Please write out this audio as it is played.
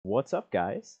What's up,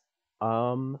 guys?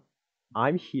 Um,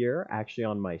 I'm here actually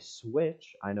on my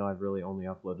Switch. I know I've really only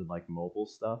uploaded like mobile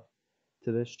stuff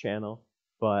to this channel,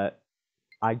 but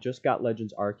I just got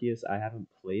Legends Arceus. I haven't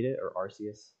played it, or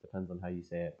Arceus, depends on how you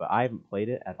say it, but I haven't played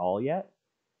it at all yet.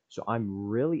 So I'm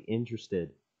really interested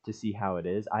to see how it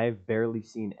is. I have barely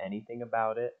seen anything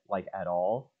about it, like at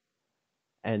all.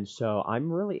 And so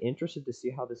I'm really interested to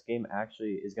see how this game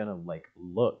actually is gonna like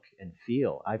look and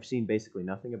feel. I've seen basically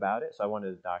nothing about it, so I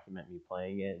wanted to document me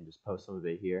playing it and just post some of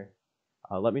it here.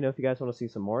 Let me know if you guys want to see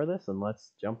some more of this, and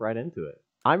let's jump right into it.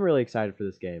 I'm really excited for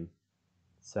this game,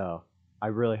 so I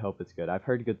really hope it's good. I've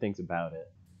heard good things about it.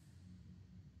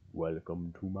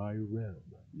 Welcome to my realm,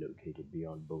 located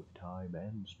beyond both time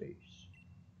and space.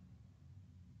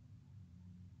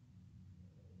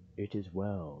 It is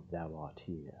well thou art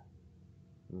here.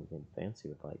 I'm getting fancy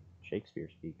with like Shakespeare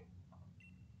speak.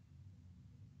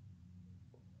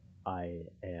 I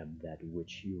am that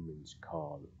which humans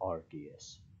call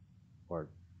Arceus. Or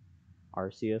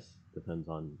Arceus, depends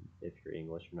on if you're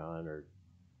English or not, or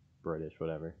British,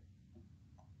 whatever.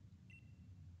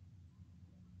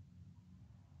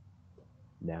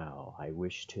 Now I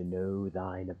wish to know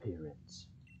thine appearance.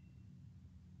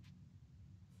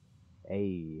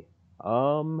 Hey, I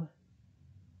don't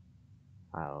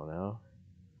know.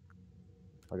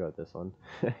 I'll go with this one.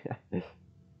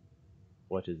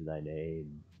 What is thy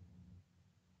name?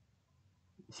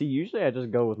 See, usually I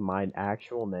just go with my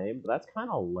actual name, but that's kind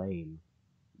of lame.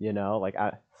 You know, like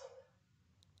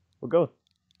we'll go with,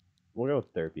 we'll go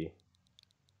with Derpy.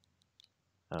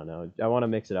 I don't know. I want to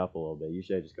mix it up a little bit.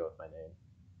 Usually I just go with my name.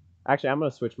 Actually, I'm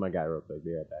gonna switch my guy real quick.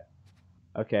 Be right back.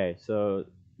 Okay, so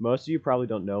most of you probably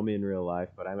don't know me in real life,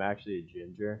 but I'm actually a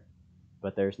ginger.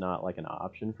 But there's not like an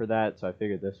option for that, so I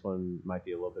figured this one might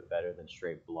be a little bit better than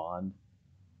straight blonde.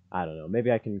 I don't know.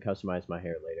 Maybe I can customize my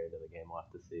hair later into the game. We'll have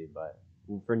to see. But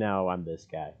for now, I'm this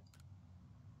guy.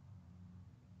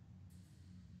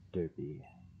 Derpy.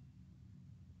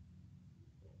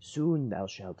 Soon thou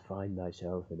shalt find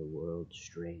thyself in a world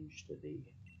strange to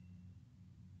thee.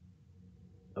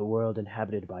 A world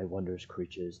inhabited by wondrous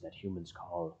creatures that humans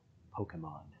call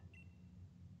Pokémon.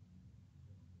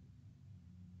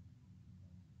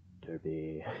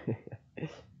 Derpy.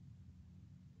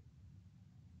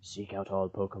 Seek out all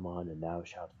Pokémon and thou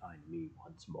shalt find me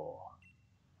once more.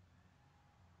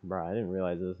 Bro, I didn't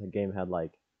realize this game had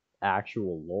like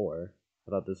actual lore. I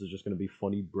thought this was just gonna be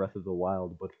funny Breath of the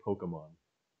Wild but Pokemon.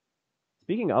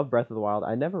 Speaking of Breath of the Wild,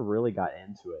 I never really got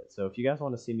into it. So if you guys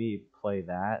want to see me play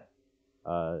that,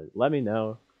 let me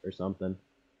know or something.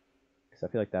 Because I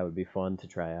feel like that would be fun to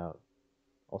try out.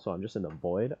 Also, I'm just in the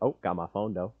void. Oh, got my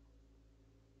phone though.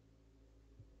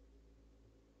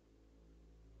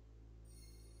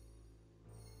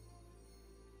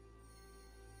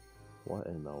 What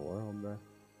in the world, bro?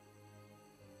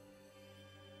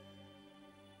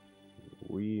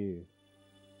 We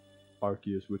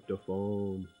Arceus with the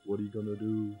phone. What are you gonna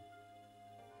do?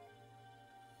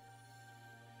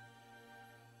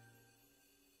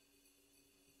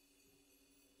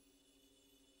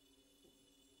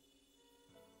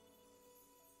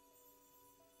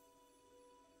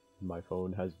 My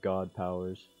phone has god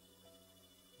powers.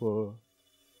 Whoa.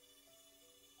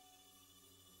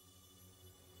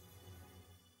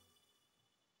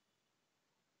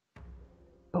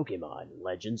 Pokemon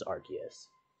Legends Arceus.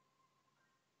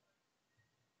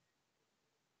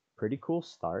 Pretty cool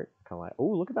start. Kind of like, oh,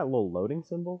 look at that little loading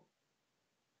symbol.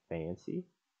 Fancy.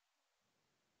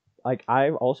 Like,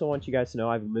 I also want you guys to know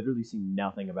I've literally seen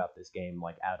nothing about this game,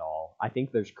 like, at all. I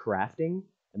think there's crafting,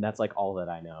 and that's, like, all that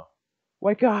I know.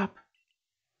 Wake up!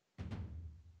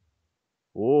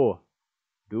 Oh,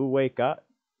 do wake up.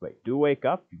 Wait, do wake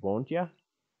up, won't ya?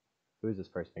 Who is this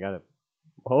person? I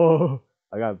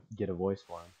gotta get a voice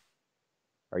for him.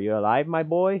 Are you alive, my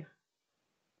boy?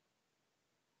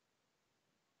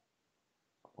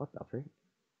 What the freak?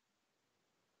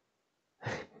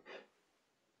 Is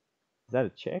that a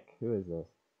chick? Who is this?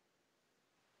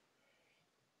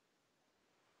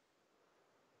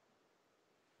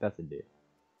 That's a dude.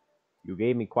 You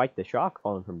gave me quite the shock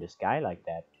falling from the sky like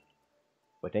that.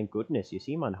 But thank goodness you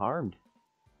seem unharmed.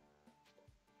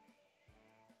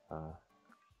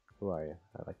 Who are you?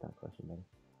 I like that question better.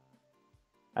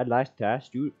 I'd like to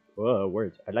ask you,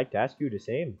 words. I'd like to ask you the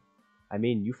same. I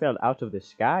mean, you fell out of the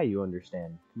sky, you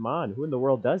understand. Come on, who in the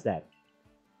world does that?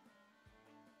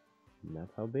 And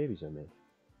that's how babies are made.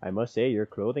 I must say, your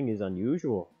clothing is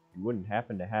unusual. You wouldn't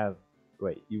happen to have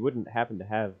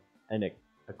an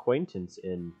acquaintance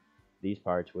in these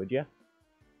parts, would you?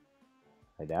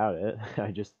 I doubt it. I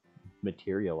just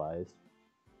materialized.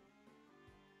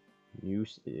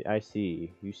 I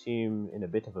see. You seem in a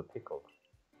bit of a pickle.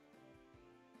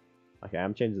 Okay,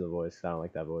 I'm changing the voice 'cause I don't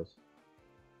like that voice.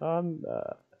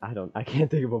 I can't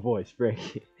think of a voice,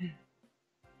 frick.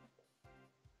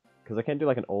 Because I can't do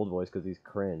like an old voice because he's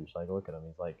cringe. Like, look at him,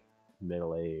 he's like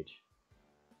middle age.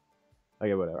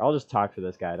 Okay, whatever. I'll just talk for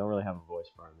this guy. I don't really have a voice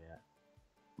for him yet.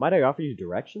 Might I offer you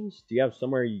directions? Do you have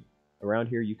somewhere around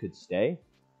here you could stay?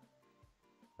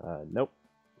 Nope.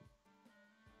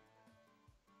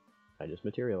 I just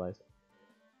materialized.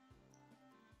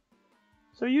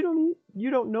 So you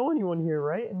don't know anyone here,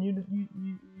 right? And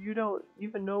you don't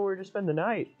even know where to spend the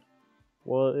night.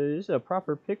 Well, it is a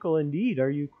proper pickle indeed. Are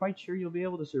you quite sure you'll be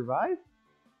able to survive?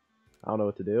 I don't know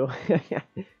what to do.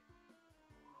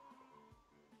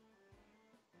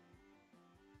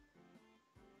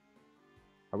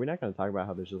 Are we not going to talk about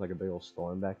how there's just like a big old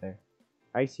storm back there?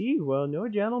 I see. Well, no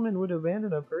gentleman would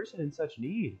abandon a person in such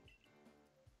need.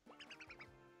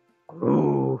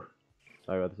 Ooh.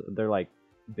 Sorry about this. They're like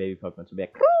baby Pokemon, so be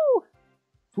like, Ooh!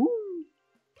 Ooh!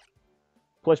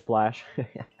 Splish Splash.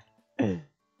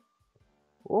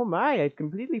 Oh my, I'd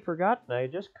completely forgotten. I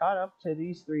just caught up to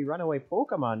these 3 runaway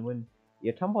Pokemon when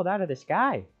you tumbled out of the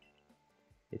sky.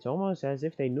 It's almost as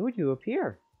if they knew you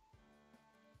appear.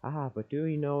 Ah, but do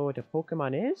you know what a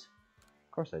Pokemon is?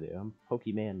 Of course I do. I'm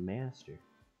Pokemon Master.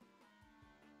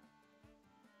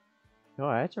 Oh,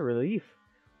 that's a relief.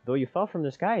 Though you fell from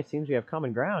the sky, it seems we have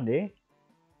common ground, eh?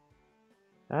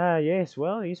 Ah, yes,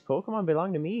 well, these Pokemon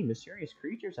belong to me, mysterious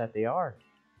creatures that they are.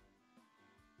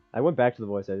 I went back to the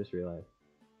voice, I just realized.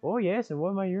 Oh, yes, and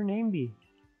what might your name be?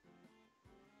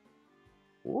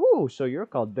 Ooh, so you're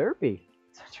called Derpy.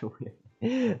 Such a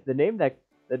weird... The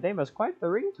name has quite the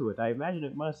ring to it. I imagine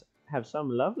it must have some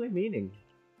lovely meaning.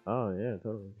 Oh, yeah,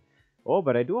 totally. Oh,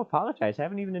 but I do apologize. I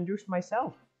haven't even introduced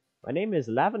myself. My name is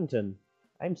Laventon.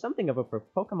 I'm something of a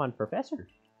Pokemon professor.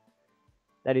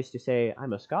 That is to say,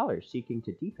 I'm a scholar seeking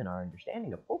to deepen our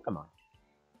understanding of Pokemon.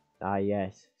 Ah,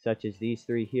 yes, such as these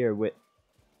 3 here with...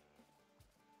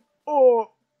 Oh!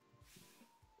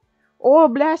 Oh,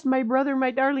 blast my brother, my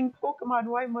darling Pokemon!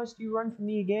 Why must you run from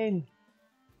me again?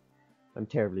 I'm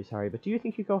terribly sorry, but do you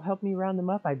think you could go help me round them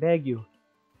up? I beg you.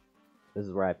 This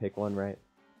is where I pick one, right?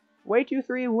 Way 2,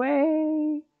 3,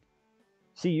 way!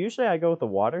 See, usually I go with the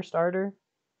water starter.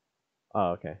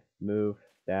 Oh, okay. Move,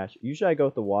 dash. Usually I go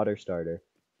with the water starter.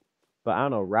 But I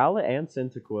don't know, Rowlet and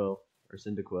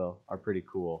Cyndaquil are pretty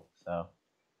cool, so.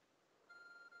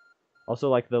 Also,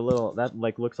 like, the little, that,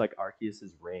 like, looks like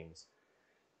Arceus' rings.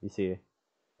 You see,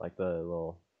 like, the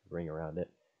little ring around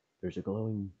it. There's a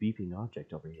glowing, beeping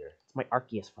object over here. It's my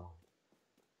Arceus phone.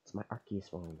 It's my Arceus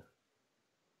phone.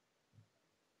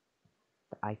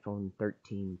 The iPhone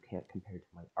 13 can't compare to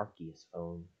my Arceus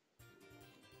phone.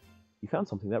 You found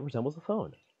something that resembles a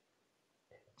phone.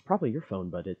 It's probably your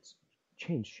phone, but it's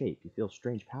changed shape. You feel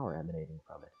strange power emanating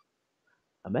from it.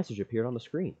 A message appeared on the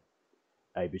screen.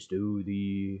 I bestow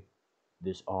thee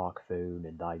this Arc phone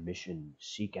and thy mission.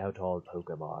 Seek out all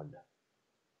Pokemon.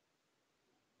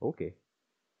 Okay.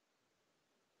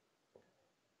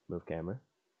 Move camera.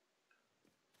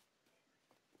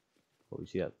 Oh, you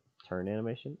see that turn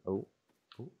animation? Oh,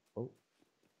 oh, oh.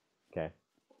 Okay.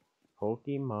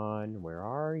 Pokemon, where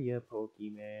are you,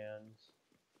 Pokemans?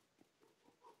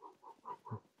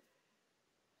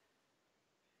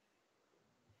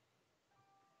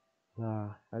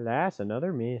 Ah, alas,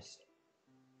 another miss.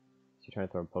 Is he trying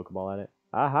to throw a Pokeball at it?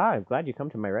 Aha, I'm glad you come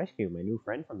to my rescue, my new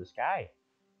friend from the sky.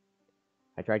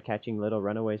 I tried catching little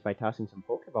runaways by tossing some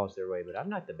Pokeballs their way, but I'm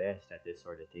not the best at this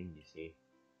sort of thing, you see.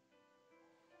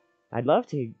 I'd love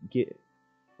to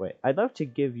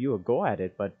give you a go at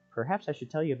it, but perhaps I should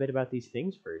tell you a bit about these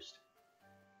things first.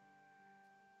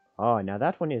 Oh, now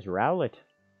that one is Rowlet.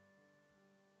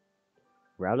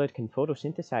 Rowlet can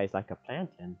photosynthesize like a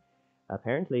plant, and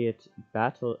apparently it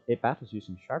battles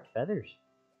using sharp feathers.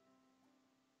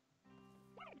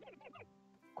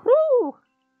 Crew!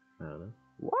 I don't know.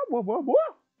 What?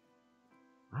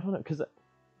 I don't know, because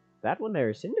that one there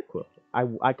is Cyndaquil.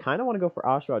 I kind of want to go for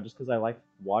Oshawott just because I like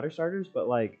water starters, but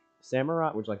like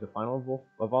Samurott, which is like the final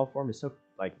evolved form, is so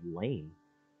like lame.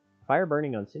 Fire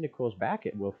burning on Cyndaquil's back,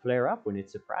 it will flare up when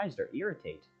it's surprised or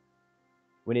irritate.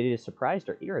 When it is surprised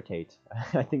or irritate.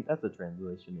 I think that's a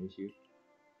translation issue.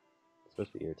 It's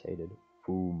supposed to be irritated.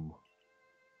 Boom.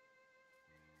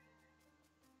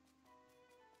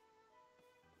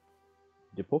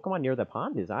 The Pokemon near the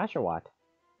pond is Oshawott.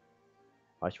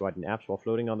 Oshawott naps while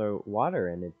floating on the water,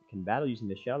 and it can battle using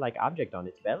the shell-like object on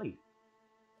its belly.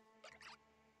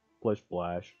 Splish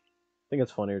Splash. I think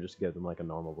it's funnier just to give them like a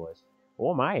normal voice.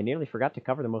 Oh my, I nearly forgot to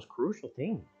cover the most crucial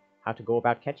thing. How to go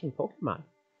about catching Pokemon.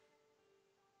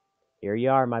 Here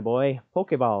you are, my boy.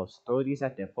 Pokeballs. Throw these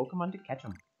at the Pokemon to catch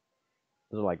them.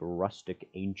 Those are like rustic,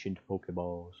 ancient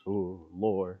Pokeballs. Oh,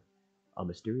 lore. A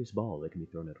mysterious ball that can be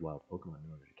thrown at wild Pokemon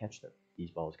in order to catch them. These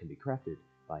balls can be crafted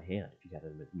by hand if you gather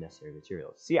the necessary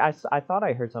materials. See, I thought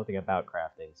I heard something about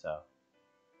crafting, so...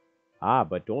 Ah,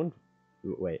 but don't...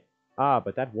 Wait. Ah,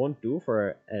 but that won't do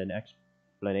for an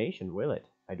explanation, will it?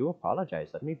 I do apologize.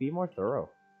 Let me be more thorough.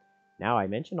 Now, I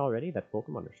mentioned already that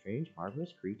Pokemon are strange,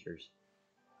 marvelous creatures.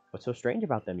 What's so strange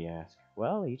about them, you ask?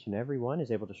 Well, each and every one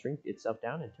is able to shrink itself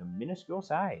down into a minuscule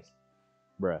size.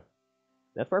 Bruh.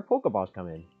 That's where Pokeballs come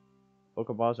in.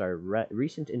 Pokeballs are a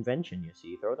recent invention, you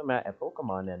see. Throw them at a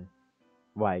Pokemon and...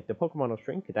 Why, the Pokemon will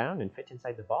shrink down and fit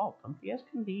inside the ball, comfy as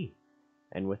can be.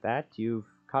 And with that, you've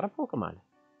caught a Pokemon.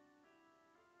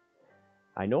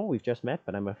 I know we've just met,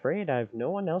 but I'm afraid I've no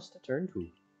one else to turn to.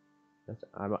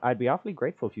 I'd be awfully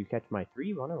grateful if you catch my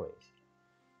 3 runaways.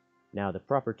 Now, the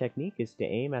proper technique is to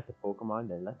aim at the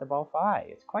Pokemon and let the ball fly.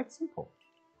 It's quite simple.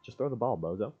 Just throw the ball,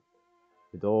 bozo.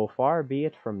 Though far be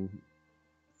it from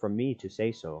me to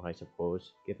say so, I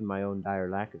suppose, given my own dire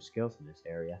lack of skills in this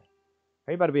area.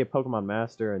 Are you about to be a Pokemon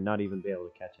master and not even be able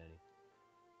to catch any?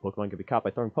 Pokemon can be caught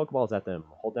by throwing Pokeballs at them.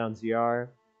 Hold down the ZR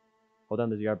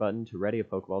button to ready a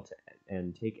Pokeball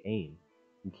and take aim.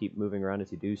 And keep moving around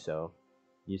as you do so.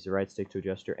 Use the right stick to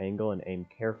adjust your angle and aim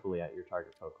carefully at your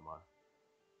target Pokemon.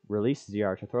 Release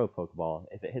ZR to throw a Pokeball.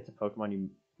 If it hits a Pokemon, you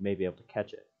may be able to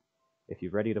catch it. If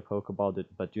you've readied a Pokeball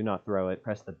but do not throw it,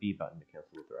 press the B button to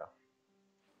cancel the throw.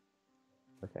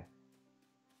 Okay.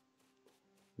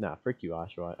 Nah, frick you,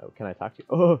 Oshawott. Oh, can I talk to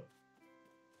you? Oh!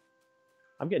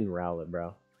 I'm getting Rowlet,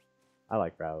 bro. I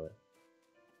like Rowlet.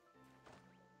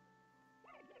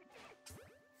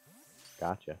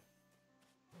 Gotcha.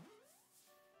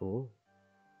 Oh.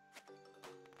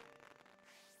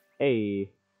 Hey.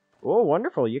 Oh,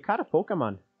 wonderful. You caught a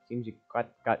Pokemon. Seems you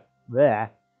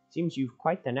Seems you've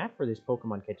quite the knack for this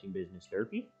Pokemon catching business,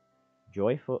 Derpy.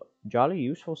 Jolly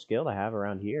useful skill to have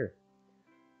around here.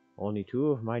 Only 2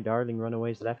 of my darling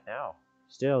runaways left now.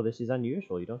 Still, this is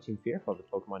unusual. You don't seem fearful of the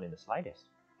Pokemon in the slightest.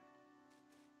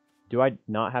 Do I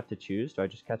not have to choose? Do I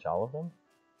just catch all of them?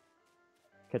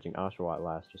 Catching Oshawott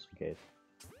last, just in case.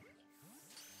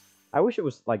 I wish it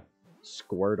was, like,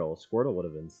 Squirtle. Squirtle would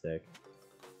have been sick.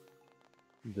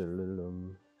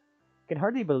 Can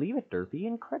hardly believe it, Derpy.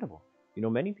 Incredible. You know,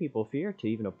 many people fear to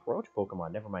even approach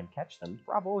Pokemon, never mind catch them.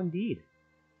 Bravo indeed.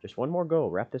 Just one more go.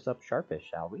 Wrap this up sharpish,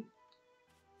 shall we?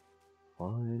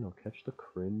 Fine, I'll catch the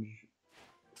cringe.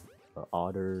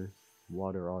 Otter.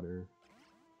 Water otter.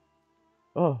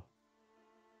 Oh.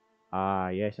 Ah,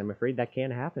 yes, I'm afraid that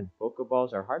can't happen.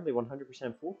 Pokeballs are hardly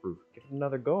 100% foolproof. Give it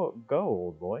another go,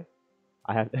 old boy.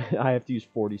 I have to use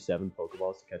 47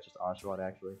 Pokeballs to catch this Oshawott,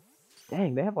 actually.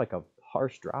 Dang, they have like a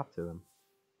harsh drop to them.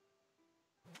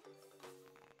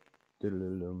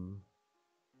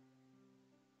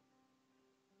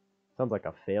 Sounds like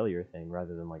a failure thing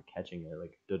rather than like catching it.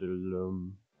 Like I feel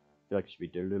like it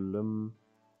should be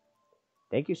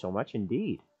Thank you so much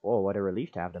indeed. Whoa, what a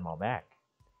relief to have them all back.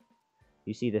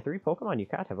 You see, the 3 Pokemon you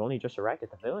caught have only just arrived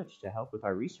at the village to help with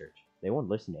our research. They won't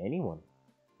listen to anyone.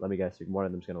 Let me guess, one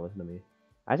of them's gonna listen to me.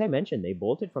 As I mentioned, they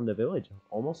bolted from the village,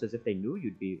 almost as if they knew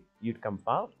you'd come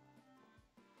found.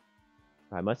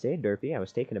 I must say, Derpy, I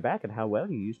was taken aback at how well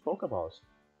you use Pokeballs.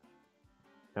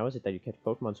 How is it that you catch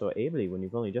Pokemon so ably when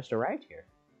you've only just arrived here?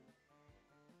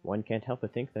 One can't help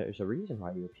but think there's a reason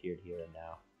why you appeared here and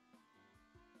now.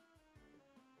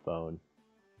 Phone.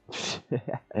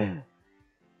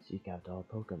 Seek out all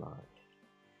Pokemon.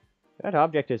 That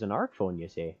object is an art phone, you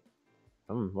say?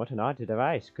 What an odd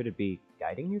device. Could it be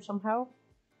guiding you somehow?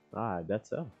 Ah, I bet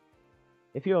so.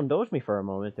 If you'll indulge me for a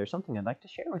moment, there's something I'd like to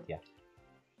share with you.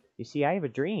 You see, I have a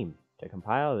dream to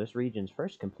compile this region's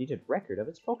first completed record of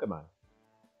its Pokemon.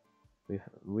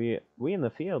 We in the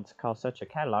fields call such a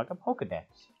catalog a Pokedex.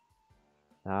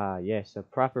 Ah, yes, a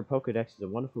proper Pokedex is a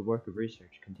wonderful work of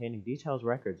research containing detailed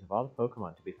records of all the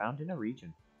Pokemon to be found in a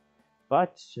region.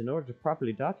 But, in order to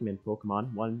properly document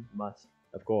Pokemon, one must,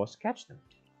 of course, catch them.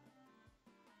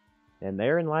 And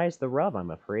therein lies the rub,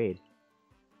 I'm afraid.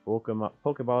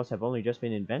 Pokeballs have only just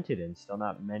been invented, and still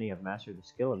not many have mastered the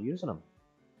skill of using them.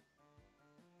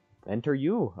 Enter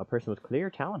you, a person with clear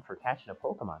talent for catching a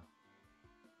Pokemon.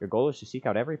 Your goal is to seek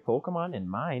out every Pokemon, and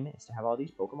mine is to have all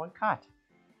these Pokemon caught.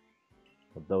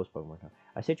 Of those Pokemon caught.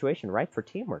 A situation ripe for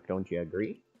teamwork, don't you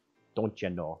agree? Don't you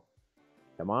know?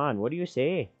 Come on, what do you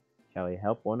say? Shall we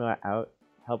help one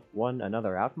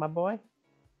another out, my boy?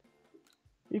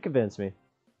 You convince me.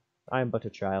 I am but a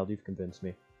child, you've convinced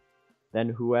me. Then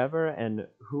whoever and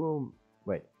from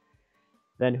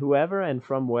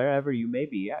wherever you may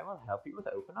be, I will help you with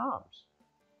open arms.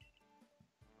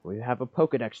 We have a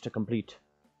Pokédex to complete.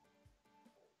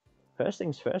 First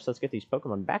things first, let's get these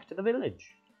Pokemon back to the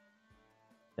village.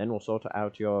 Then we'll sort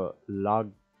out your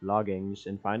loggings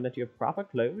and find that you have proper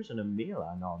clothes and a meal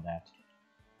and all that.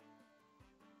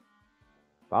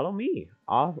 Follow me,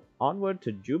 onward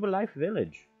to Jubilife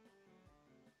Village.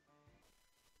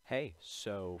 Hey,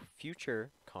 so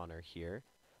future Connor here.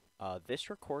 This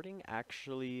recording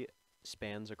actually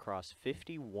spans across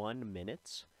 51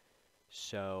 minutes,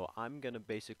 so I'm gonna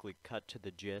basically cut to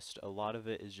the gist. A lot of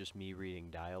it is just me reading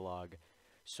dialogue,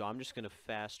 so I'm just gonna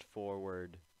fast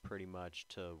forward pretty much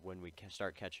to when we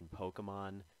start catching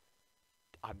Pokemon.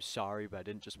 I'm sorry, but I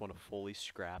didn't just want to fully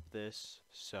scrap this,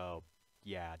 so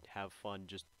yeah, have fun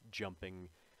just jumping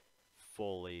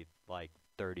fully like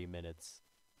 30 minutes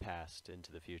past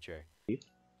into the future. You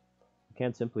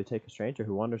can't simply take a stranger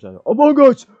who wanders on. Among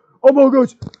Us! Among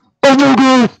Us! Among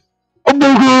Us!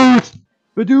 Among Us!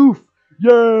 Bidoof!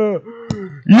 Yeah!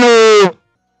 Yeah!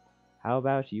 How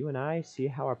about you and I see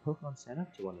how our Pokemon stand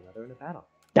up to one another in a battle?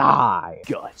 Die!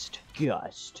 Gust!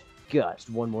 Gust! Gust!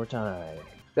 One more time.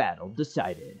 Battle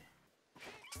decided.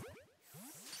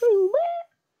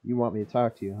 You want me to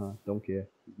talk to you, huh? Don't care.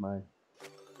 He's mine.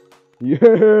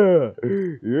 Yeah!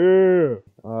 Yeah!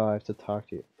 Oh, I have to talk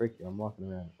to you. Freak you, I'm walking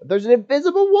around. There's an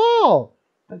invisible wall!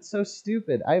 That's so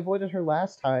stupid. I avoided her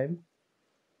last time.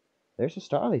 There's a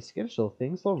Starly. Skittish little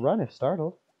things. They'll run if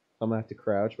startled. So I'm gonna have to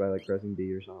crouch by like pressing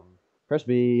B or something. Press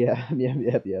B.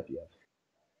 Yep.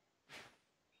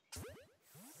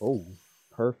 Oh,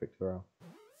 perfect throw.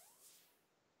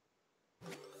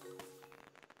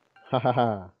 Ha ha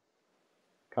ha.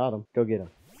 Caught him. Go get him.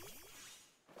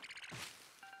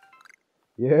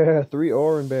 Yeah, 3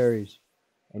 orange berries.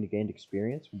 And you gained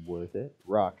experience. Worth it.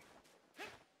 Rock.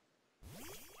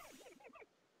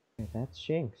 Okay, that's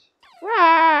Shinx.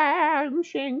 I'm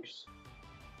Shinx.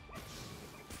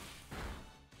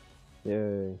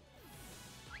 Yay.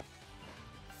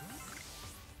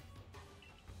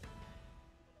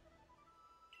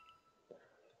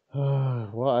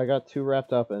 Well, I got too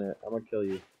wrapped up in it. I'm gonna kill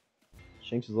you.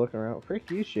 Shinx is looking around. Frick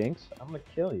you, Shinx. I'm gonna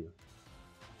kill you.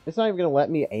 It's not even gonna let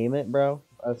me aim it, bro.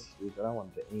 That's stupid. I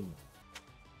wanted to aim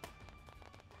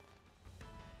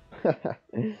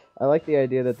it. I like the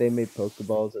idea that they made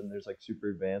Pokeballs and there's like super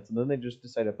advanced, and then they just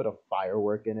decide to put a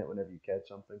firework in it whenever you catch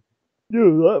something.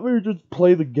 Dude, let me just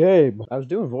play the game. I was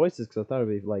doing voices because I thought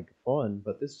it'd be like fun,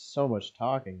 but this is so much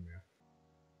talking, man.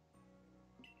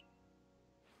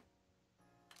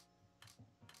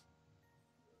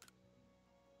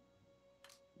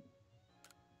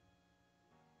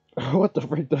 What the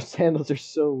frick? Those sandals are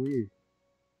so weird.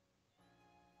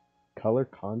 Color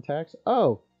contacts?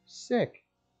 Oh, sick.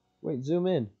 Wait, zoom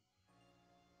in.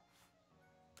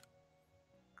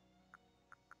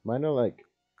 Mine are like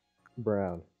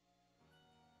brown.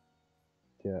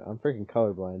 Yeah, I'm freaking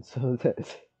colorblind, so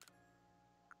that.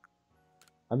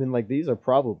 I mean, like, these are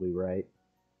probably right.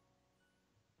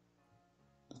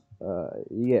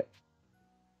 Yeah.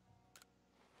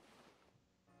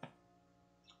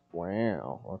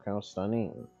 Wow, look how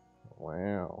stunning.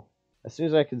 Wow. As soon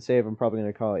as I can save, I'm probably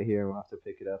going to call it here, and we'll have to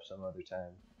pick it up some other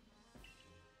time.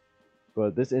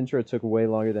 But this intro took way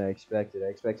longer than I expected. I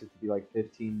expected it to be like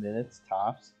 15 minutes,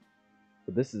 tops.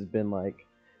 But this has been like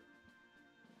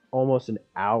almost an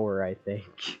hour, I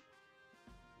think.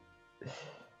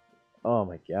 Oh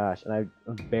my gosh, and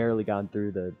I've barely gone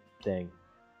through the thing.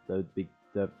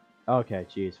 Okay,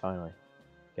 geez, finally.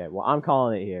 Okay, well, I'm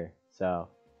calling it here, so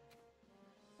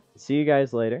see you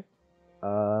guys later.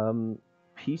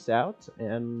 Peace out,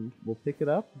 and we'll pick it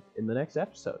up in the next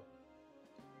episode.